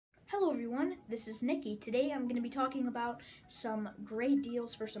everyone, this is Nikki. Today I'm going to be talking about some great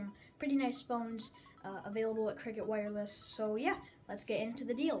deals for some pretty nice phones available at Cricket Wireless. So yeah, let's get into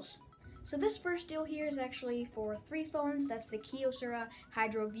the deals. So this first deal here is actually for 3 phones. That's the Kyocera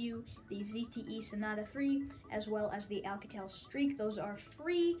Hydro View, the ZTE Sonata 3, as well as the Alcatel Streak. Those are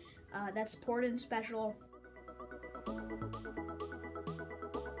free. That's port-in special.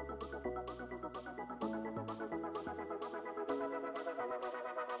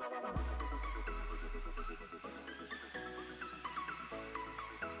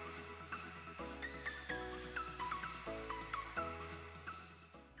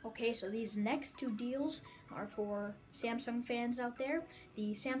 Okay, so these next 2 deals are for Samsung fans out there.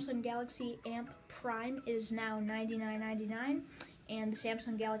 The Samsung Galaxy Amp Prime is now $99.99, and the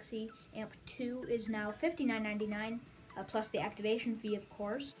Samsung Galaxy Amp 2 is now $59.99, plus the activation fee, of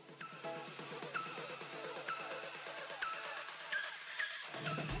course.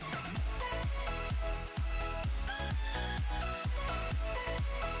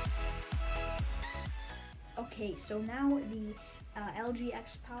 Okay, so now the LG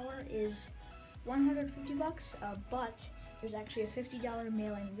X Power is $150, but there's actually a $50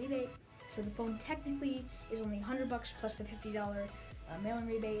 mail-in rebate. So the phone technically is only $100 plus the $50 mail-in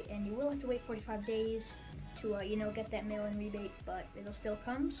rebate, and you will have to wait 45 days to get that mail-in rebate, but it'll still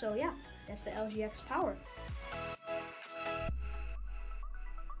come. So yeah, that's the LG X Power.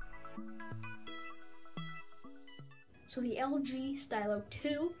 So the LG Stylo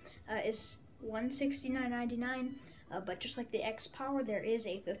 2 is $169.99, but just like the X Power, there is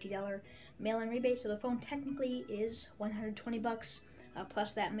a $50 mail-in rebate, so the phone technically is $120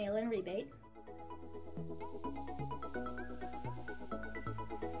 plus that mail-in rebate.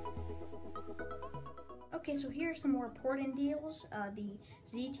 Okay, so here are some more port-in deals. The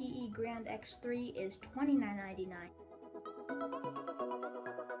ZTE Grand X3 is $29.99.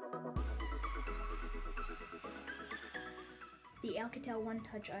 The Alcatel One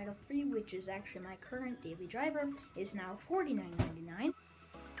Touch Idle 3, which is actually my current daily driver, is now $49.99.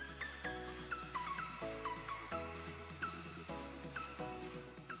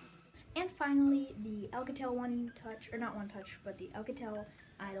 And finally, the Alcatel One Touch, or not One Touch, but the Alcatel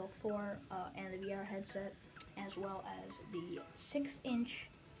Idle 4 and the VR headset, as well as the 6-inch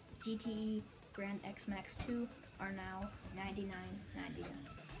ZTE Grand X Max 2 are now $99.99.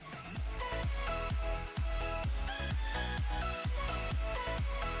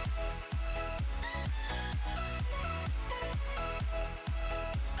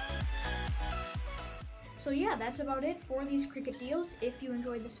 So yeah, that's about it for these Cricket deals. If you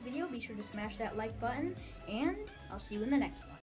enjoyed this video, be sure to smash that like button, and I'll see you in the next one.